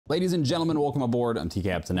Ladies and gentlemen, welcome aboard. I'm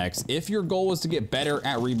TCaptainX. If your goal is to get better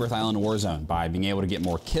at Rebirth Island Warzone by being able to get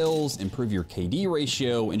more kills, improve your KD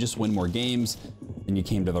ratio, and just win more games, then you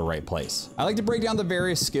came to the right place. I like to break down the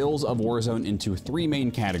various skills of Warzone into three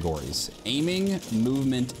main categories: aiming,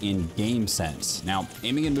 movement, and game sense. Now,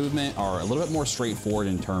 aiming and movement are a little bit more straightforward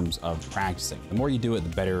in terms of practicing. The more you do it, the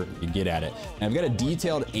better you get at it. And I've got a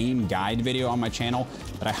detailed aim guide video on my channel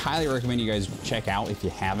that I highly recommend you guys check out if you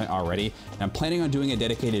haven't already. And I'm planning on doing a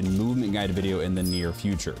dedicated movement guide video in the near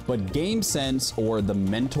future. But game sense, or the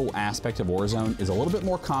mental aspect of Warzone, is a little bit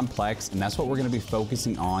more complex, and that's what we're going to be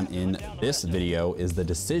focusing on in this video, is the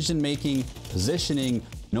decision making, positioning,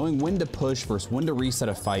 knowing when to push versus when to reset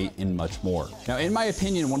a fight, and much more. Now, in my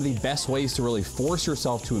opinion, one of the best ways to really force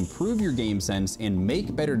yourself to improve your game sense and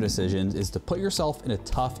make better decisions is to put yourself in a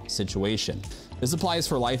tough situation. This applies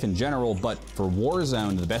for life in general, but for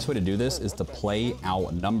Warzone, the best way to do this is to play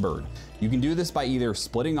outnumbered. You can do this by either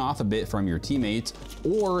splitting off a bit from your teammates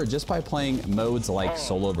or just by playing modes like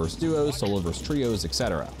solo versus duos, solo versus trios,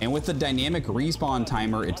 etc. And with the dynamic respawn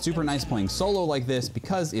timer, it's super nice playing solo like this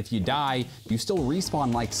because if you die, you still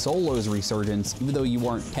respawn like solo's resurgence, even though you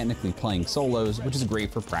weren't technically playing solos, which is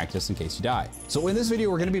great for practice in case you die. So in this video,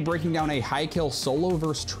 we're going to be breaking down a high kill solo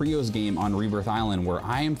versus trios game on Rebirth Island where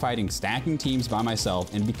I am fighting stacking teams by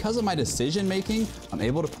myself, and because of my decision making, I'm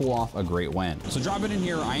able to pull off a great win. So dropping in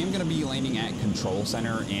here, I am going to be landing at Control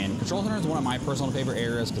Center, and Control Center is one of my personal favorite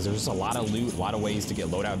areas because there's just a lot of loot, a lot of ways to get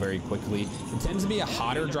loadout very quickly. It tends to be a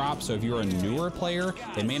hotter drop, so if you're a newer player,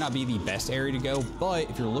 it may not be the best area to go, but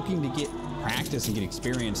if you're looking to get practice and get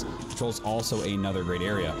experience, Control is also another great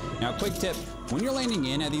area. Now, quick tip, when you're landing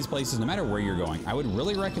in at these places, no matter where you're going, I would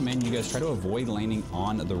really recommend you guys try to avoid landing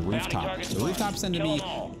on the rooftop. The rooftops tend to be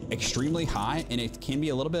extremely high, and it can be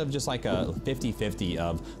a little bit of just like a 50-50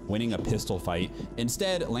 of winning a pistol fight.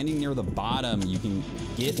 Instead, landing near the bottom, you can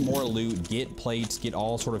get more loot, get plates, get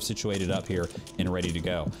all sort of situated up here and ready to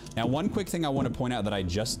go. Now, one quick thing I want to point out that I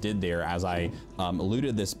just did there as I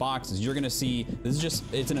looted this box is you're going to see, this is just,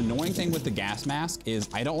 it's an annoying thing with the gas mask, is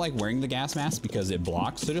I don't like wearing the gas mask because it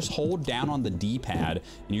blocks. So just hold down on the D-pad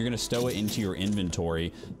and you're going to stow it into your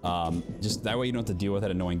inventory. Just that way you don't have to deal with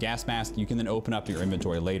that annoying gas mask. You can then open up your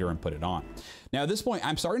inventory later and put it on. Now at this point,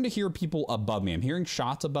 I'm starting to hear people above me. I'm hearing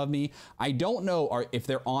shots above me. I don't know if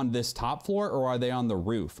they're on this top floor or are they on the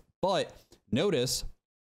roof, but notice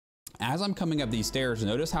as I'm coming up these stairs,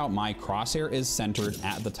 notice how my crosshair is centered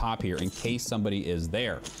at the top here in case somebody is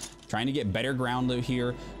there. Trying to get better ground loot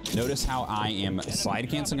here. Notice how I am slide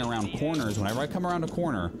canceling around corners. Whenever I come around a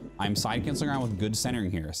corner, I'm slide canceling around with good centering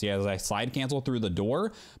here. See, as I slide cancel through the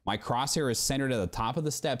door, my crosshair is centered at the top of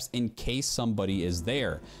the steps in case somebody is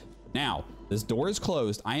there. Now, this door is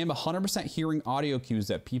closed. I am 100% hearing audio cues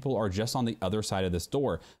that people are just on the other side of this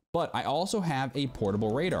door. But I also have a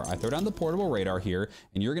portable radar. I throw down the portable radar here,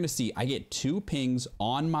 and you're gonna see I get two pings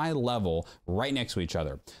on my level right next to each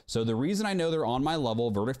other. So the reason I know they're on my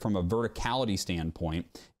level from a verticality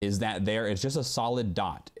standpoint is that there is just a solid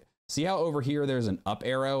dot. See how over here there's an up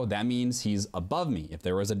arrow? That means he's above me. If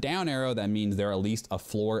there was a down arrow, that means they're at least a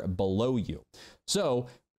floor below you. So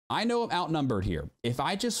I know I'm outnumbered here. If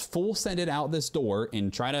I just full send it out this door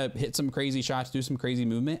and try to hit some crazy shots, do some crazy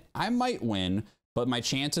movement, I might win, but my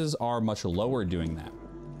chances are much lower doing that.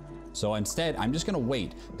 So instead, I'm just gonna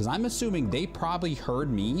wait because I'm assuming they probably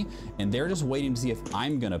heard me and they're just waiting to see if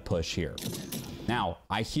I'm gonna push here. Now,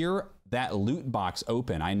 I hear that loot box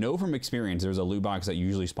open. I know from experience, there's a loot box that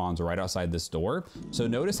usually spawns right outside this door. So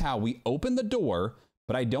notice how we open the door,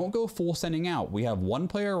 but I don't go full sending out. We have one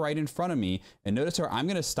player right in front of me, and notice how I'm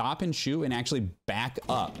gonna stop and shoot and actually back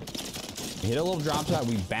up. Hit a little drop shot,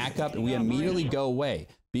 we back up, and we immediately go away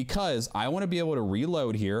because I wanna be able to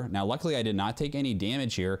reload here. Now, luckily I did not take any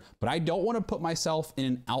damage here, but I don't wanna put myself in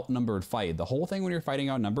an outnumbered fight. The whole thing when you're fighting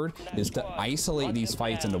outnumbered is to isolate these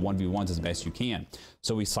fights into 1v1s as best you can.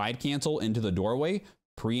 So we side cancel into the doorway,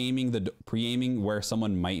 pre-aiming where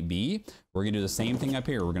someone might be. We're gonna do the same thing up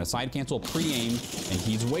here. We're gonna side cancel, pre-aim, and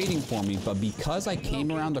he's waiting for me. But because I came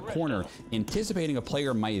around the corner, anticipating a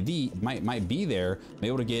player might be there, I'm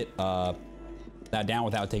able to get that down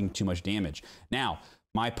without taking too much damage. Now,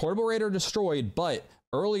 my portable radar destroyed, but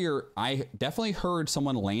earlier I definitely heard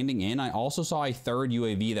someone landing in. I also saw a third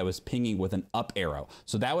UAV that was pinging with an up arrow.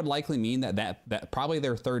 So that would likely mean that probably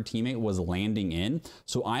their third teammate was landing in.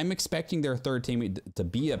 So I'm expecting their third teammate to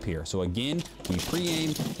be up here. So again, we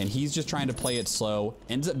pre-aim and he's just trying to play it slow.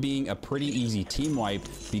 Ends up being a pretty easy team wipe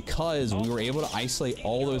because we were able to isolate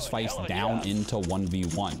all those fights down into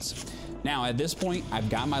 1v1s. Now, at this point,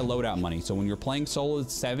 I've got my loadout money. So when you're playing solo,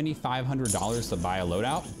 it's $7,500 to buy a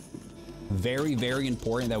loadout. Very, very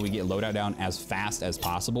important that we get loadout down as fast as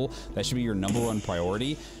possible. That should be your #1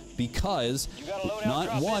 priority. Because we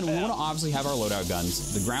want to obviously have our loadout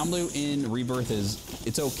guns. The ground loot in Rebirth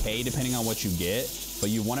it's okay depending on what you get,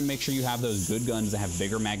 but you want to make sure you have those good guns that have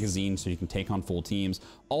bigger magazines so you can take on full teams.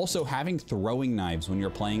 Also, having throwing knives when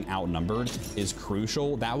you're playing outnumbered is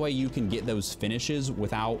crucial. That way you can get those finishes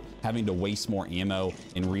without having to waste more ammo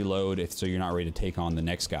and reload so you're not ready to take on the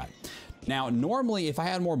next guy. Now, normally if I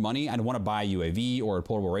had more money, I'd want to buy a UAV or a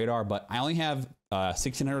portable radar, but I only have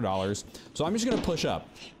 $1,600, so I'm just gonna push up.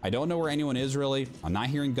 I don't know where anyone is really. I'm not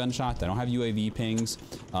hearing gunshots. I don't have UAV pings.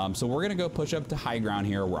 So we're gonna go push up to high ground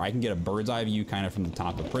here where I can get a bird's eye view kind of from the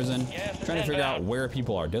top of prison. Trying to figure out where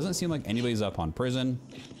people are. Doesn't seem like anybody's up on prison.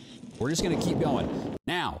 We're just gonna keep going.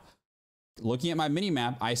 Now, looking at my mini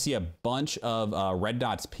map, I see a bunch of red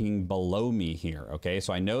dots pinging below me here, okay?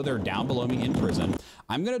 So I know they're down below me in prison.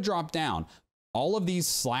 I'm gonna drop down. All of these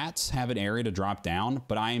slats have an area to drop down,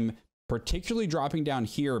 but I'm particularly dropping down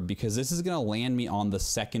here because this is gonna land me on the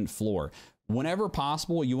 2nd floor. Whenever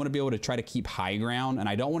possible, you wanna be able to try to keep high ground, and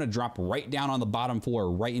I don't wanna drop right down on the bottom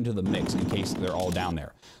floor, right into the mix in case they're all down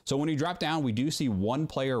there. So when you drop down, we do see one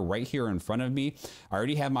player right here in front of me. I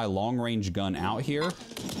already have my long range gun out here.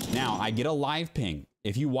 Now I get a live ping.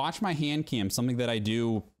 If you watch my hand cam, something that I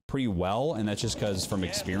do pretty well, and that's just because from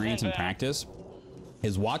experience and practice,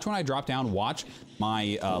 is watch when I drop down, watch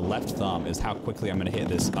my left thumb is how quickly I'm gonna hit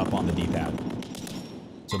this up on the D-pad.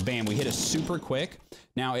 So bam, we hit it super quick.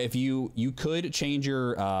 Now, if you could change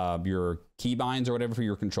your keybinds or whatever for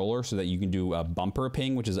your controller so that you can do a bumper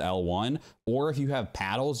ping, which is L1, or if you have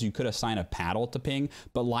paddles, you could assign a paddle to ping.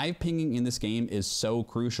 But live pinging in this game is so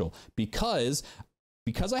crucial because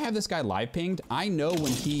I have this guy live pinged, I know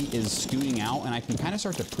when he is scooting out and I can kind of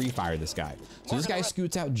start to pre-fire this guy. So this guy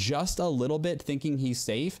scoots out just a little bit thinking he's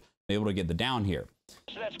safe, able to get the down here.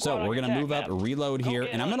 So we're gonna move up, reload here,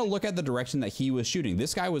 and I'm gonna look at the direction that he was shooting.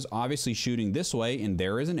 This guy was obviously shooting this way, and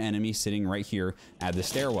there is an enemy sitting right here at the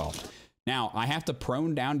stairwell. Now I have to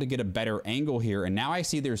prone down to get a better angle here, and now I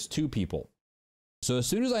see there's 2 people. So as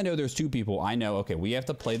soon as I know there's 2 people, I know, okay, we have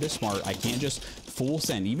to play this smart. I can't just full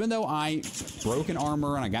send. Even though I broke an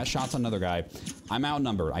armor and I got shots on another guy, I'm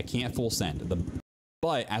outnumbered. I can't full send.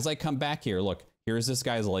 But as I come back here, look, here's this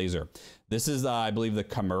guy's laser. This is, I believe, the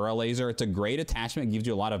Kimura laser. It's a great attachment. It gives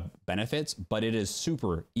you a lot of benefits, but it is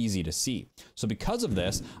super easy to see. So because of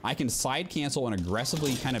this, I can side cancel and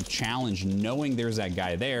aggressively kind of challenge knowing there's that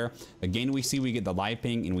guy there. Again, we get the live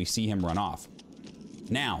ping and we see him run off.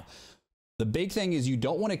 Now, the big thing is you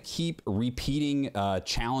don't want to keep repeating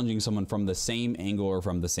challenging someone from the same angle or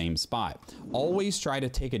from the same spot. Always try to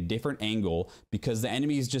take a different angle because the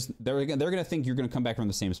enemies they're going to think you're going to come back from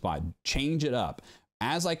the same spot. Change it up.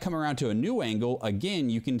 As I come around to a new angle, again,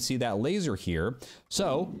 you can see that laser here.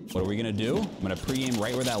 So what are we going to do? I'm going to pre-aim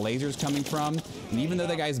right where that laser is coming from. And even though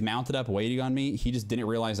the guy's mounted up waiting on me, he just didn't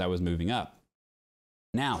realize I was moving up.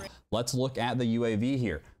 Now, let's look at the UAV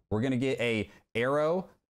here. We're going to get a arrow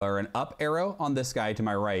or an up arrow on this guy to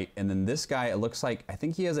my right. And then this guy, it looks like, I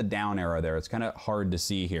think he has a down arrow there. It's kind of hard to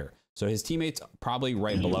see here. So his teammate's probably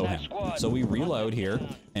right below him. So we reload here.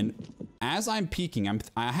 And as I'm peeking,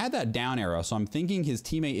 I had that down arrow. So I'm thinking his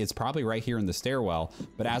teammate is probably right here in the stairwell.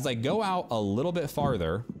 But as I go out a little bit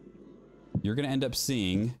farther, you're going to end up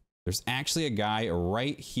seeing there's actually a guy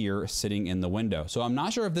right here sitting in the window. So I'm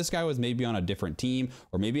not sure if this guy was maybe on a different team,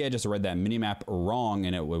 or maybe I just read that minimap wrong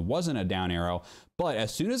and it wasn't a down arrow. But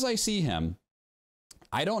as soon as I see him,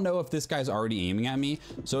 I don't know if this guy's already aiming at me.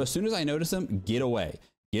 So as soon as I notice him, get away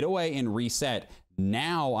and reset.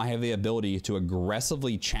 Now I have the ability to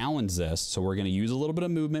aggressively challenge this. So we're going to use a little bit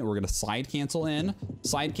of movement. We're going to slide cancel in,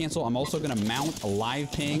 slide cancel. I'm also going to mount a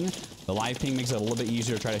live ping. The live ping makes it a little bit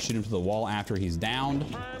easier to try to shoot him to the wall after he's downed.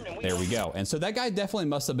 There we go. And so that guy definitely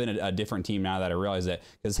must have been a different team now that I realize it,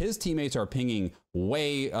 because his teammates are pinging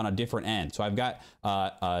way on a different end. So I've got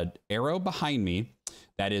an arrow behind me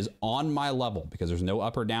that is on my level because there's no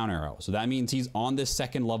up or down arrow. So that means he's on this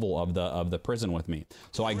second level of the prison with me.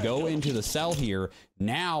 So I go into the cell here.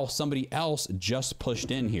 Now somebody else just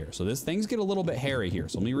pushed in here. So things get a little bit hairy here.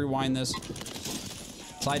 So let me rewind this.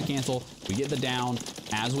 Slide cancel. We get the down.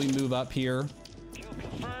 As we move up here,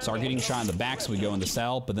 start getting shot in the back, so we go in the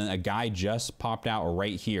cell. But then a guy just popped out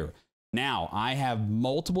right here. Now, I have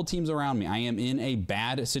multiple teams around me. I am in a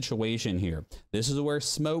bad situation here. This is where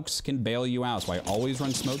smokes can bail you out. So I always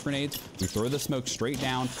run smoke grenades. We throw the smoke straight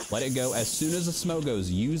down, let it go. As soon as the smoke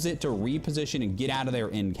goes, use it to reposition and get out of there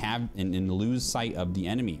and lose sight of the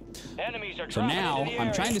enemy. So now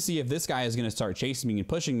I'm trying to see if this guy is going to start chasing me and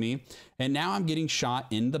pushing me. And now I'm getting shot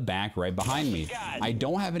in the back right behind me. I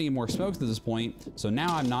don't have any more smokes at this point. So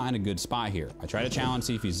now I'm not in a good spot here. I try to challenge,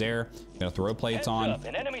 see if he's there. Gonna throw plates on.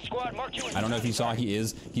 I don't know if you saw,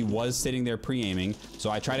 he was sitting there pre-aiming.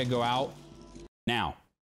 So I try to go out. Now,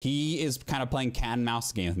 he is kind of playing cat and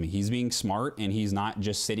mouse game with me. He's being smart and he's not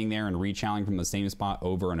just sitting there and re-challenging from the same spot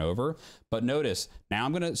over and over. But notice, now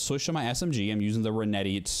I'm gonna switch to my SMG. I'm using the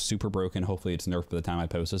Renetti. It's super broken. Hopefully it's nerfed by the time I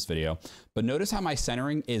post this video. But notice how my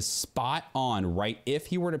centering is spot on, right? If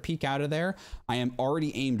he were to peek out of there, I am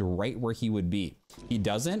already aimed right where he would be. He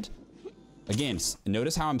doesn't. Again,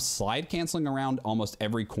 notice how I'm slide canceling around almost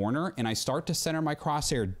every corner, and I start to center my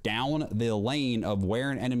crosshair down the lane of where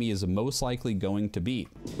an enemy is most likely going to be.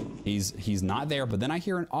 He's not there, but then I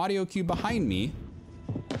hear an audio cue behind me.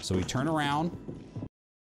 So we turn around.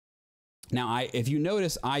 Now, if you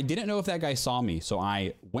notice, I didn't know if that guy saw me, so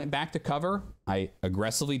I went back to cover. I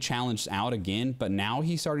aggressively challenged out again, but now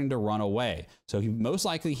he's starting to run away. So most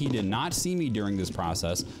likely he did not see me during this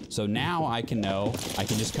process. So now I can know I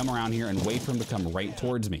can just come around here and wait for him to come right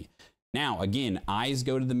towards me. Now, again, eyes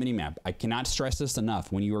go to the minimap. I cannot stress this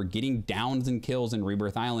enough. When you are getting downs and kills in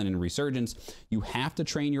Rebirth Island and Resurgence, you have to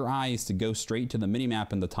train your eyes to go straight to the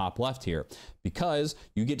minimap in the top left here because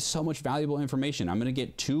you get so much valuable information. I'm going to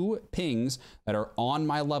get 2 pings that are on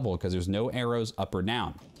my level because there's no arrows up or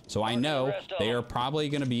down. So I know they are probably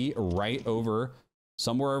going to be right over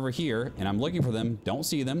somewhere over here, and I'm looking for them. Don't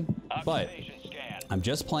see them, but I'm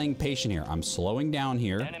just playing patient here. I'm slowing down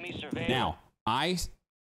here. Now,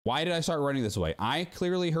 why did I start running this way? I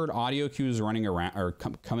clearly heard audio cues running around or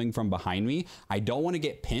coming from behind me. I don't want to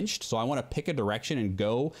get pinched, so I want to pick a direction and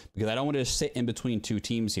go because I don't want to sit in between 2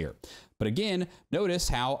 teams here. But again, notice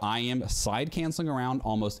how I am slide canceling around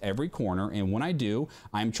almost every corner. And when I do,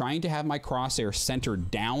 I'm trying to have my crosshair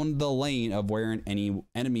centered down the lane of where any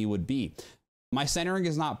enemy would be. My centering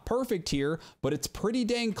is not perfect here, but it's pretty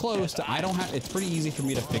dang close to, it's pretty easy for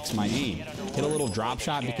me to fix my aim. Hit a little drop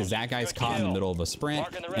shot because that guy's caught in the middle of a sprint,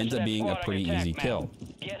 ends up being a pretty easy kill.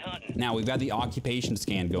 Now we've got the occupation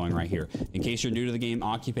scan going right here. In case you're new to the game,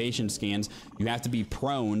 occupation scans, you have to be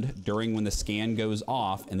proned during when the scan goes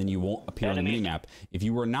off and then you won't appear on the minimap. If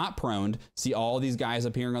you were not proned, see all these guys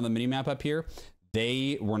appearing on the minimap up here?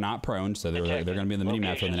 They were not proned, so they're gonna be in the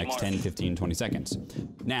minimap for the next 10, 15, 20 seconds.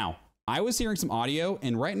 Now, I was hearing some audio,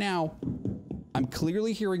 and right now, I'm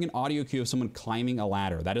clearly hearing an audio cue of someone climbing a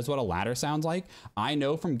ladder. That is what a ladder sounds like. I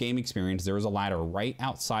know from game experience there is a ladder right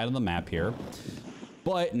outside of the map here,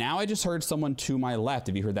 but now I just heard someone to my left,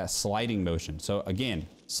 if you heard that sliding motion. So again,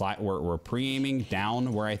 we're pre-aiming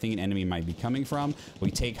down where I think an enemy might be coming from. We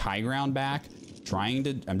take high ground back,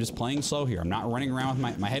 I'm just playing slow here. I'm not running around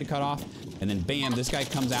with my head cut off, and then bam, this guy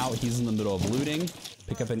comes out, he's in the middle of looting,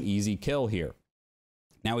 pick up an easy kill here.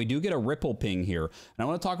 Now we do get a ripple ping here, and I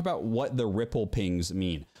want to talk about what the ripple pings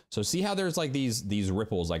mean. So see how there's like these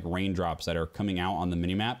ripples, like raindrops that are coming out on the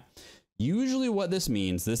minimap? Usually what this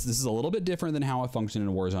means, this is a little bit different than how it functioned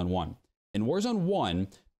in Warzone 1. In Warzone 1,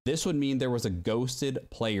 this would mean there was a ghosted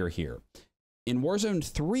player here. In Warzone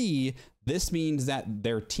 3, this means that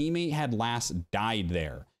their teammate had last died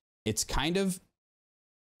there. It's kind of,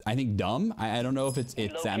 I think, dumb. I don't know if it's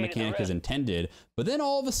that mechanic is intended, but then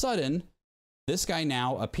all of a sudden, this guy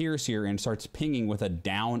now appears here and starts pinging with a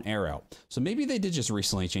down arrow. So maybe they did just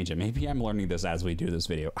recently change it. Maybe I'm learning this as we do this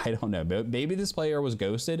video. I don't know. But maybe this player was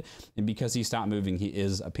ghosted, and because he stopped moving, he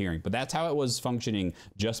is appearing. But that's how it was functioning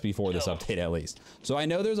just before this update, at least. So I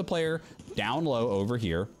know there's a player down low over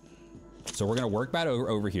here. So we're going to work back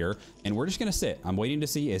over here, and we're just going to sit. I'm waiting to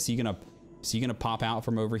see, is he going to pop out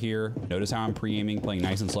from over here? Notice how I'm pre-aiming, playing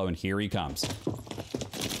nice and slow, and here he comes.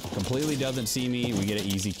 Completely doesn't see me. We get an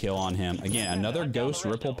easy kill on him. Again, another ghost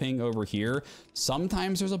ripple ping over here.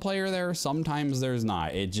 Sometimes there's a player there, sometimes there's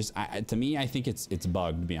not. It just, to me, I think it's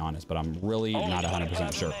bugged, to be honest, but I'm really not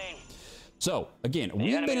 100% sure. So again,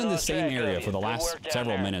 we've been in the same area for the last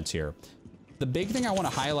several minutes here. The big thing I want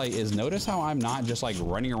to highlight is notice how I'm not just like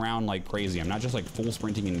running around like crazy. I'm not just like full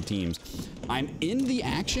sprinting into teams. I'm in the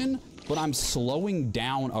action, but I'm slowing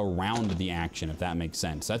down around the action, if that makes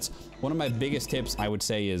sense. That's one of my biggest tips, I would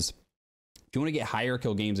say, is if you want to get higher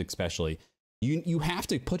kill games especially, you have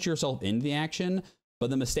to put yourself in the action. But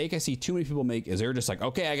the mistake I see too many people make is they're just like,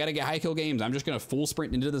 okay, I got to get high kill games. I'm just going to full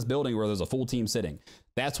sprint into this building where there's a full team sitting.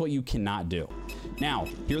 That's what you cannot do. Now,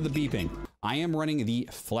 hear the beeping. I am running the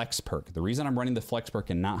flex perk. The reason I'm running the flex perk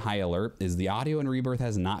and not high alert is the audio in Rebirth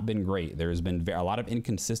has not been great. There's been a lot of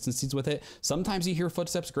inconsistencies with it. Sometimes you hear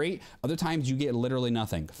footsteps great, other times you get literally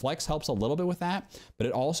nothing. Flex helps a little bit with that, but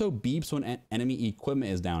it also beeps when enemy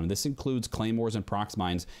equipment is down. This includes claymores and prox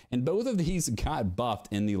mines, and both of these got buffed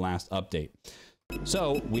in the last update.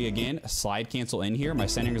 So we again slide cancel in here. My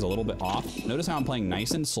centering is a little bit off. Notice how I'm playing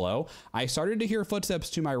nice and slow. I started to hear footsteps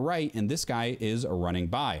to my right, and this guy is running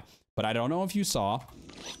by. But I don't know if you saw,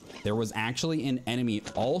 there was actually an enemy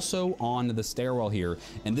also on the stairwell here.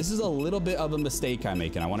 And this is a little bit of a mistake I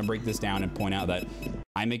make. And I want to break this down and point out that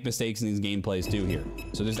I make mistakes in these gameplays too here.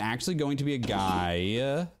 So there's actually going to be a guy,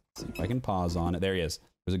 let's see if I can pause on it. There he is.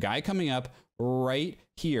 There's a guy coming up right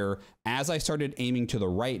here as I started aiming to the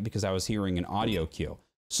right because I was hearing an audio cue.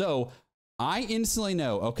 So I instantly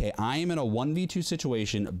know, okay, I am in a 1v2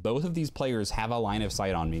 situation. Both of these players have a line of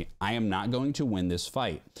sight on me. I am not going to win this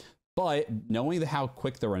fight. But knowing how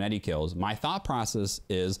quick the Renetti kills, my thought process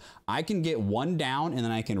is I can get one down and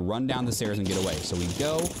then I can run down the stairs and get away. So we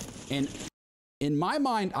go, and in my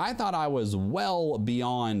mind, I thought I was well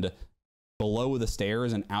beyond below the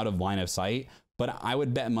stairs and out of line of sight. But I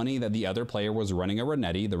would bet money that the other player was running a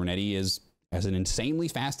Renetti. The Renetti has an insanely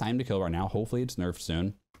fast time to kill right now. Hopefully it's nerfed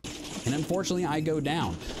soon. And unfortunately, I go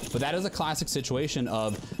down. But that is a classic situation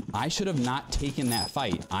of I should have not taken that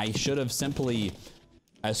fight. I should have simply,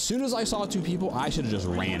 as soon as I saw two people, I should have just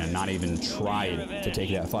ran and not even tried to take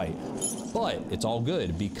that fight. But it's all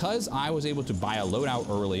good because I was able to buy a loadout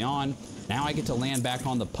early on. Now I get to land back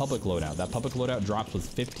on the public loadout. That public loadout drops with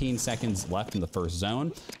 15 seconds left in the first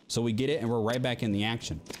zone. So we get it and we're right back in the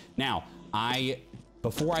action. Now,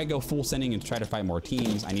 before I go full sending and try to fight more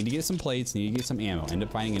teams, I need to get some plates, need to get some ammo. End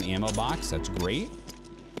up finding an ammo box, that's great.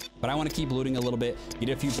 But I want to keep looting a little bit, get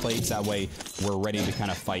a few plates, that way we're ready to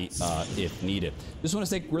kind of fight if needed. Just want to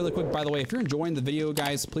say really quick, by the way, if you're enjoying the video,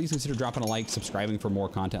 guys, please consider dropping a like, subscribing for more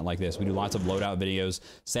content like this. We do lots of loadout videos,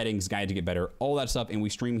 settings, guide to get better, all that stuff, and we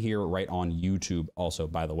stream here right on YouTube also,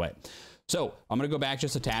 by the way. So I'm going to go back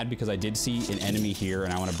just a tad because I did see an enemy here,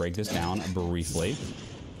 and I want to break this down briefly.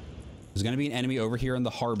 There's going to be an enemy over here in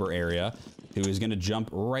the harbor area who is going to jump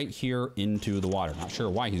right here into the water. Not sure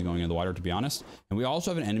why he's going into the water, to be honest. And we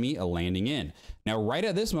also have an enemy landing in. Now, right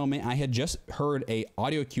at this moment, I had just heard a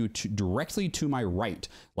audio cue directly to my right,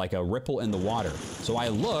 like a ripple in the water. So I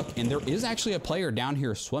look, and there is actually a player down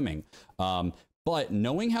here swimming. But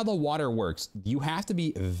knowing how the water works, you have to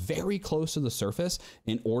be very close to the surface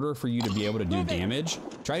in order for you to be able to do damage.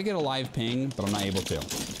 Try to get a live ping, but I'm not able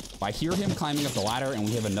to. I hear him climbing up the ladder, and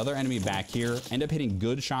we have another enemy back here. End up hitting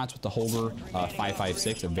good shots with the Holger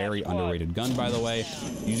 5.56, a very underrated gun, by the way.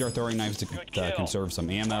 Use our throwing knives to conserve some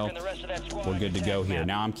ammo. We're good to go here.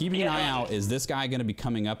 Now, I'm keeping an eye out. Is this guy going to be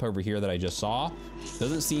coming up over here that I just saw?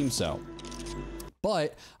 Doesn't seem so.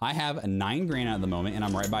 But I have 9 grand at the moment, and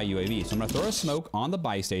I'm right by UAV. So I'm going to throw a smoke on the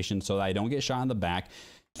buy station so that I don't get shot in the back.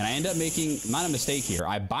 And I end up making, not a mistake here,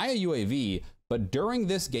 I buy a UAV, but during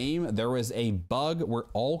this game, there was a bug where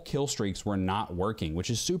all kill streaks were not working, which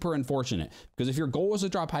is super unfortunate. Because if your goal was to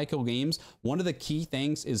drop high kill games, one of the key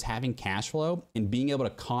things is having cash flow and being able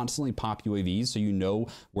to constantly pop UAVs so you know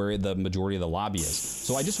where the majority of the lobby is.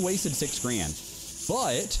 So I just wasted 6 grand.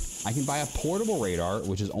 But I can buy a portable radar,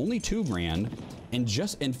 which is only 2 grand,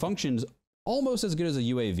 and functions almost as good as a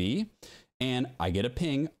UAV. And I get a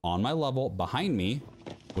ping on my level behind me,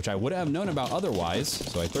 which I would have known about otherwise.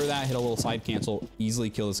 So I throw that, hit a little side cancel, easily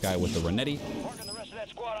kill this guy with the Renetti.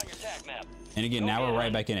 And again, now we're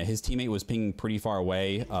right back in it. His teammate was pinging pretty far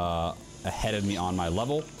away ahead of me on my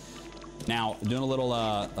level. Now, doing a little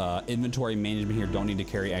inventory management here. Don't need to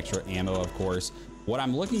carry extra ammo, of course. What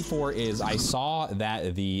I'm looking for is I saw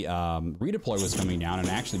that the redeploy was coming down and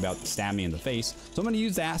actually about to stab me in the face. So I'm going to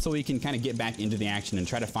use that so we can kind of get back into the action and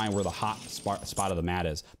try to find where the hot spot of the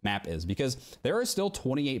map is because there are still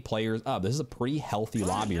 28 players up. This is a pretty healthy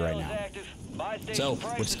lobby right now. So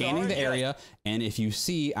we're scanning the area, and if you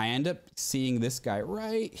see, I end up seeing this guy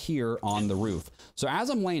right here on the roof. So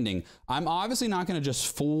as I'm landing, I'm obviously not going to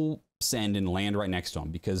just full send and land right next to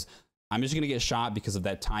him because I'm just going to get shot because of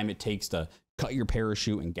that time it takes to cut your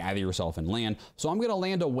parachute and gather yourself and land. So I'm going to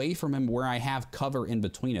land away from him where I have cover in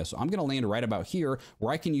between us. So I'm going to land right about here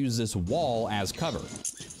where I can use this wall as cover.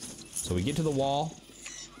 So we get to the wall,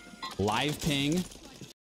 live ping.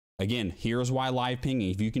 Again, here's why live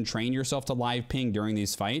pinging. If you can train yourself to live ping during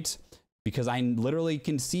these fights, because I literally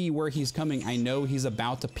can see where he's coming. I know he's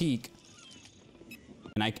about to peek.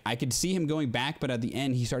 And I could see him going back, but at the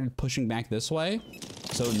end, he started pushing back this way.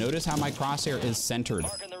 So notice how my crosshair is centered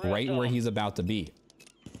right where he's about to be.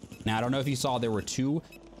 Now, I don't know if you saw, there were 2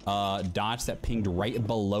 dots that pinged right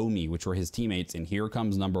below me, which were his teammates. And here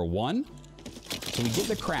comes number 1. So we get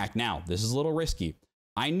the crack. Now, this is a little risky.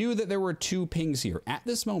 I knew that there were 2 pings here. At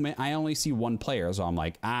this moment, I only see 1 player. So I'm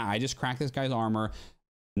like, I just cracked this guy's armor.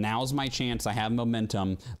 Now's my chance. I have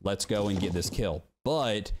momentum. Let's go and get this kill.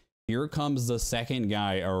 But here comes the second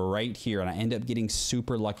guy right here. And I end up getting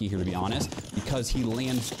super lucky here, to be honest, because he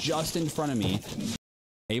lands just in front of me.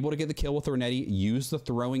 Able to get the kill with the Renetti. Use the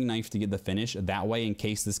throwing knife to get the finish. That way, in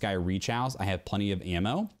case this guy rechows, I have plenty of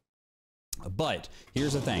ammo. But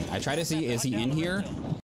here's the thing. I try to see, is he in here?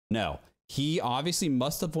 No. He obviously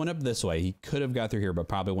must have went up this way. He could have got through here, but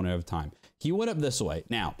probably wouldn't have time. He went up this way.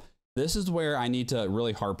 Now, this is where I need to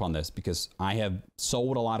really harp on this because I have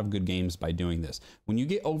sold a lot of good games by doing this. When you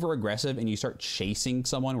get over aggressive and you start chasing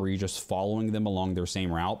someone where you're just following them along their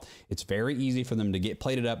same route, it's very easy for them to get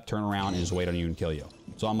plated up, turn around, and just wait on you and kill you.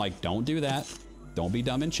 So I'm like, don't do that. Don't be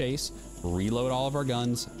dumb and chase. Reload all of our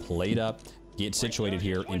guns, plate up, get situated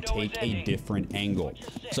here, and take a different angle.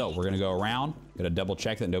 So we're gonna go around, gonna double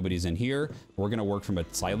check that nobody's in here. We're gonna work from a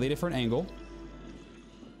slightly different angle.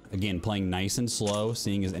 Again, playing nice and slow,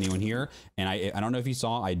 seeing is anyone here. And I don't know if you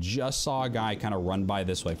saw, I just saw a guy kind of run by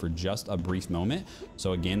this way for just a brief moment.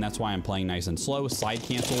 So again, that's why I'm playing nice and slow. Slide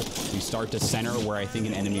cancel. We start to center where I think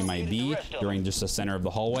an enemy might be during just the center of the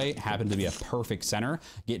hallway. Happened to be a perfect center.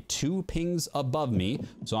 Get 2 pings above me.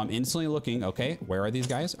 So I'm instantly looking, okay, where are these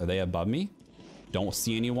guys? Are they above me? Don't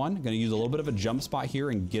see anyone. Gonna use a little bit of a jump spot here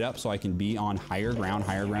and get up so I can be on higher ground.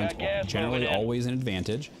 Higher ground's generally always an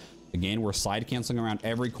advantage. Again, we're slide canceling around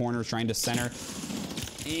every corner, trying to center.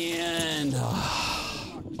 And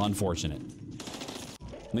unfortunate.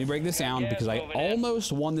 Let me break this down because I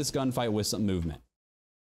almost won this gunfight with some movement.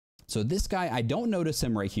 So this guy, I don't notice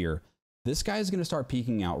him right here. This guy is gonna start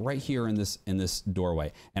peeking out right here in this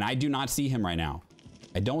doorway. And I do not see him right now.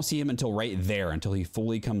 I don't see him until right there, until he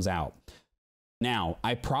fully comes out. Now,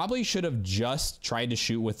 I probably should have just tried to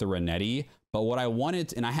shoot with the Renetti, but what I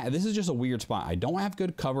wanted, and this is just a weird spot. I don't have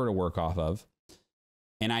good cover to work off of.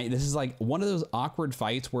 And this is like one of those awkward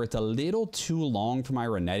fights where it's a little too long for my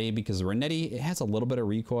Renetti because the Renetti, it has a little bit of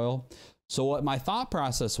recoil. So what my thought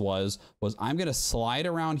process was I'm gonna slide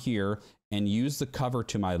around here and use the cover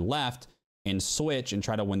to my left and switch and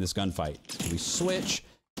try to win this gunfight. We switch,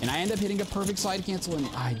 and I end up hitting a perfect slide cancel, and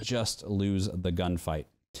I just lose the gunfight.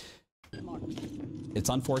 It's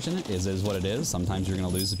unfortunate. It is what it is. Sometimes you're going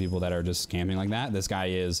to lose to people that are just camping like that. This guy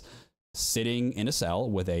is sitting in a cell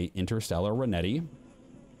with a interstellar Renetti.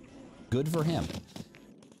 Good for him.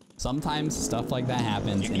 Sometimes stuff like that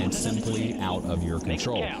happens and it's simply out of your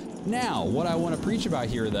control. Now, what I want to preach about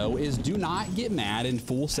here, though, is do not get mad and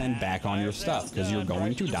full send back on your stuff because you're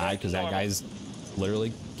going to die because that guy's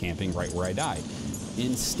literally camping right where I died.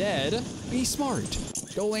 Instead, be smart.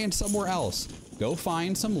 Go land somewhere else. Go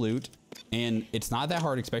find some loot. And it's not that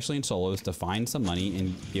hard, especially in solos, to find some money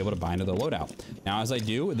and be able to buy another loadout. Now, as I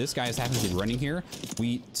do, this guy happens to be running here.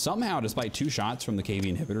 We somehow, despite 2 shots from the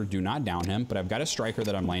KV inhibitor, do not down him, but I've got a striker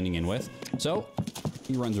that I'm landing in with. So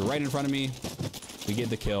he runs right in front of me. We get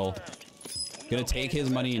the kill. Gonna take his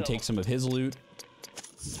money and take some of his loot.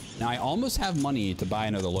 Now, I almost have money to buy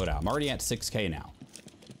another loadout. I'm already at 6K now.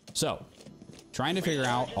 So, trying to figure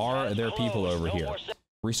out, are there people over here?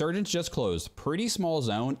 Resurgence just closed. Pretty small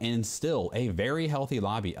zone and still a very healthy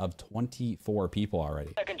lobby of 24 people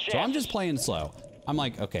already. So I'm just playing slow. I'm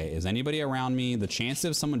like, okay, is anybody around me? The chances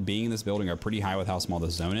of someone being in this building are pretty high with how small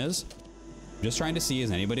this zone is. I'm just trying to see,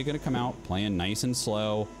 is anybody gonna come out playing nice and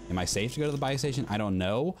slow? Am I safe to go to the buy station? I don't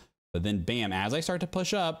know. But then bam, as I start to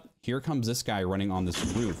push up, here comes this guy running on this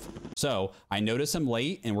roof. So I notice him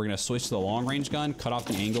late and we're gonna switch to the long range gun, cut off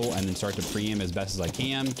the angle, and then start to pre him as best as I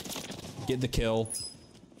can. Get the kill.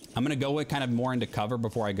 I'm gonna go kind of more into cover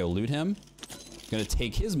before I go loot him. Gonna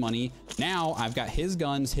take his money. Now I've got his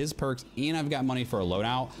guns, his perks, and I've got money for a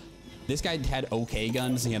loadout. This guy had okay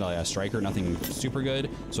guns. He had a striker, nothing super good.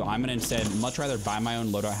 So I'm gonna instead much rather buy my own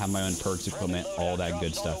loadout, have my own perks, equipment, all that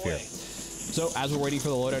good stuff here. So as we're waiting for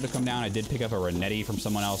the loadout to come down, I did pick up a Renetti from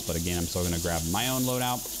someone else, but again, I'm still gonna grab my own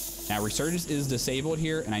loadout. Now Resurgence is disabled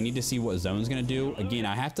here, and I need to see what zone's gonna do. Again,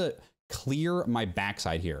 I have to clear my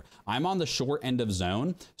backside here. I'm on the short end of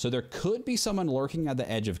zone, so there could be someone lurking at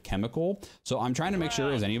the edge of chemical. So I'm trying to make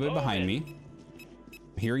sure, is anybody behind me?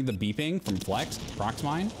 Hearing the beeping from Flex,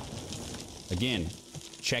 Proxmine. Again,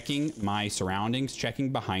 checking my surroundings,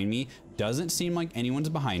 checking behind me. Doesn't seem like anyone's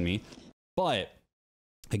behind me, but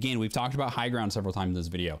again, we've talked about high ground several times in this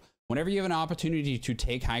video. Whenever you have an opportunity to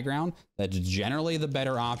take high ground, that's generally the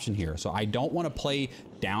better option here. So I don't want to play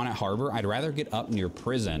down at Harbor. I'd rather get up near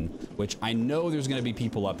Prison, which I know there's going to be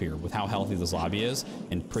people up here with how healthy this lobby is,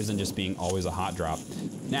 and Prison just being always a hot drop.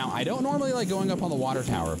 Now, I don't normally like going up on the water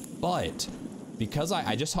tower, but because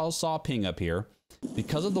I just saw a ping up here,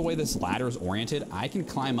 because of the way this ladder is oriented, I can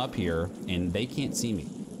climb up here and they can't see me.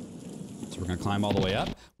 So we're going to climb all the way up.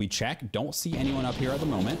 We check, don't see anyone up here at the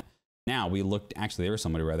moment. Now we looked, actually there was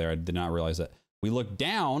somebody right there. I did not realize that. We look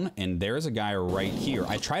down and there's a guy right here.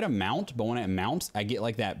 I try to mount, but when it mounts, I get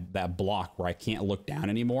like that block where I can't look down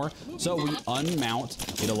anymore. So we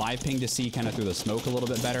unmount, get a live ping to see kind of through the smoke a little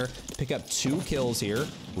bit better, pick up 2 kills here,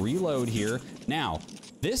 reload here. Now,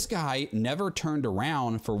 this guy never turned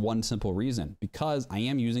around for one simple reason, because I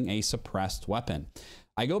am using a suppressed weapon.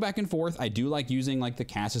 I go back and forth. I do like using like the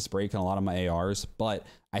Cassis break on a lot of my ARs, but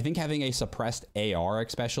I think having a suppressed AR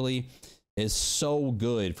especially is so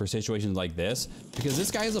good for situations like this, because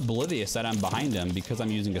this guy is oblivious that I'm behind him because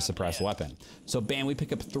I'm using a suppressed weapon. So bam, we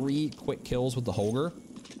pick up 3 quick kills with the Holger.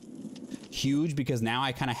 Huge, because now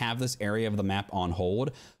I kind of have this area of the map on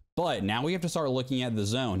hold, but now we have to start looking at the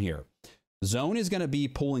zone here. Zone is going to be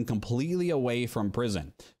pulling completely away from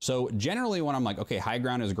Prison. So generally when I'm like, okay, high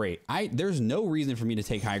ground is great, there's no reason for me to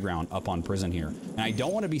take high ground up on Prison here. And I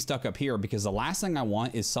don't want to be stuck up here, because the last thing I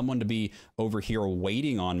want is someone to be over here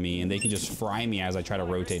waiting on me and they can just fry me as I try to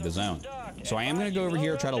rotate the zone. So I am going to go over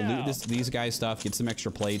here, try to loot these guys' stuff, get some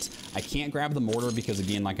extra plates. I can't grab the mortar because,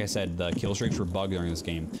 again, like I said, the kill streaks were bugged during this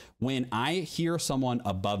game. When I hear someone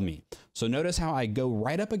above me, so notice how I go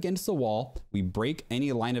right up against the wall. We break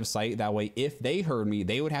any line of sight. That way, if they heard me,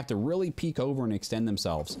 they would have to really peek over and extend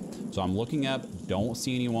themselves. So I'm looking up, don't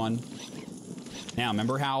see anyone. Now,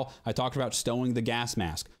 remember how I talked about stowing the gas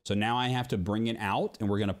mask? So now I have to bring it out and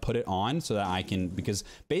we're going to put it on so that I can, because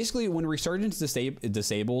basically when Resurgence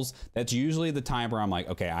disables, that's usually the time where I'm like,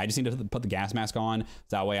 okay, I just need to put the gas mask on.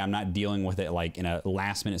 So that way I'm not dealing with it like in a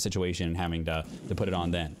last minute situation and having to put it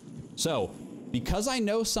on then. So because I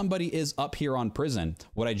know somebody is up here on Prison,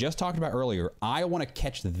 what I just talked about earlier, I want to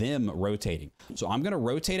catch them rotating. So I'm going to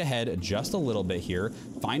rotate ahead just a little bit here,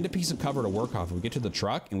 find a piece of cover to work off. We get to the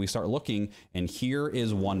truck and we start looking, and here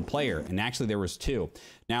is 1 player. And actually there was 2.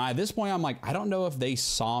 Now at this point, I'm like, I don't know if they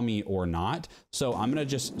saw me or not. So I'm going to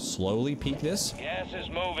just slowly peek this. Gas is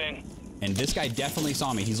moving. And this guy definitely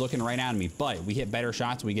saw me. He's looking right at me, but we hit better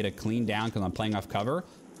shots. We get a clean down because I'm playing off cover.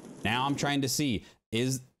 Now I'm trying to see,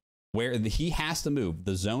 where he has to move.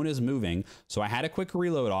 The zone is moving. So I had a quick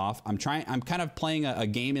reload off. I'm kind of playing a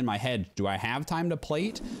game in my head. Do I have time to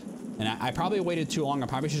plate? And I probably waited too long. I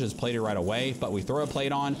probably should have just played it right away, but we throw a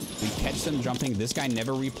plate on, we catch them jumping. This guy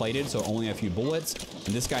never replated, so only a few bullets.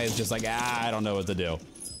 And this guy is just like, I don't know what to do.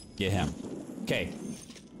 Get him. Okay.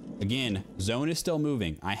 Again, zone is still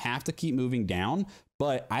moving. I have to keep moving down,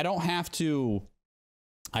 but I don't have to.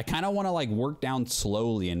 I kind of want to like work down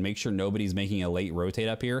slowly and make sure nobody's making a late rotate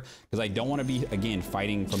up here, because I don't want to be, again,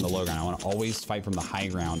 fighting from the low ground. I want to always fight from the high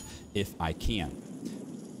ground if I can.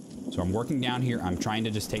 So I'm working down here. I'm trying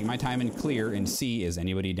to just take my time and clear and see, is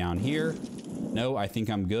anybody down here? No, I think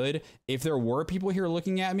I'm good. If there were people here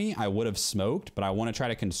looking at me, I would have smoked, but I want to try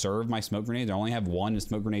to conserve my smoke grenades. I only have 1, and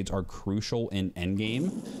smoke grenades are crucial in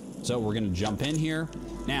endgame. So we're going to jump in here.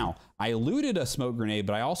 Now, I looted a smoke grenade,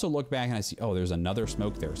 but I also look back and I see, oh, there's another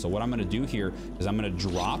smoke there. So what I'm going to do here is I'm going to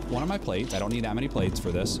drop one of my plates. I don't need that many plates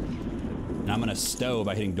for this. And I'm going to stow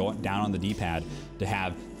by hitting down on the D-pad to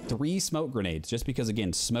have 3 smoke grenades, just because,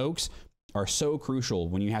 again, smokes are so crucial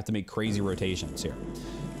when you have to make crazy rotations here.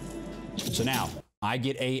 So now I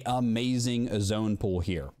get a amazing zone pool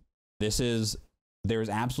here. There's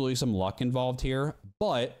absolutely some luck involved here,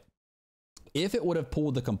 but if it would have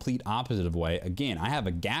pulled the complete opposite of way, again, I have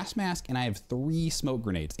a gas mask and I have 3 smoke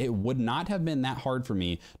grenades. It would not have been that hard for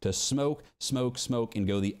me to smoke, and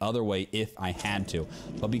go the other way if I had to.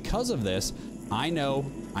 But because of this, I know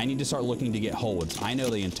I need to start looking to get holds. I know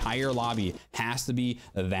the entire lobby has to be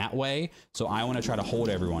that way, so I want to try to hold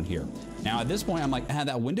everyone here. Now at this point, I'm like,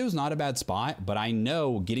 that window's not a bad spot, but I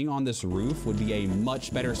know getting on this roof would be a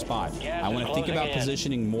much better spot. I want to think about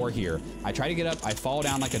positioning more here. I try to get up, I fall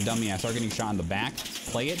down like a dummy, I start getting shot in the back,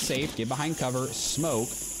 play it safe, get behind cover, smoke.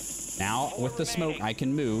 Now with the smoke, I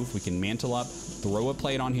can move, we can mantle up, throw a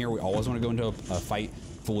plate on here. We always want to go into a fight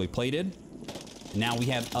fully plated. Now we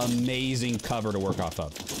have amazing cover to work off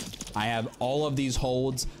of. I have all of these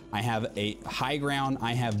holds. I have a high ground.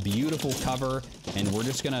 I have beautiful cover, and we're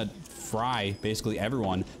just gonna fry basically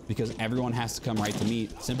everyone, because everyone has to come right to me,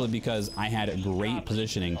 simply because I had a great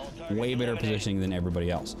positioning, way better positioning than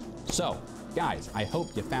everybody else. So guys, I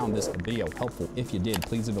hope you found this video helpful. If you did,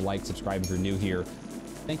 please leave a like, subscribe if you're new here.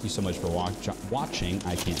 Thank you so much for watching.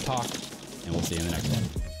 I Can't Talk, and we'll see you in the next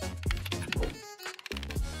one.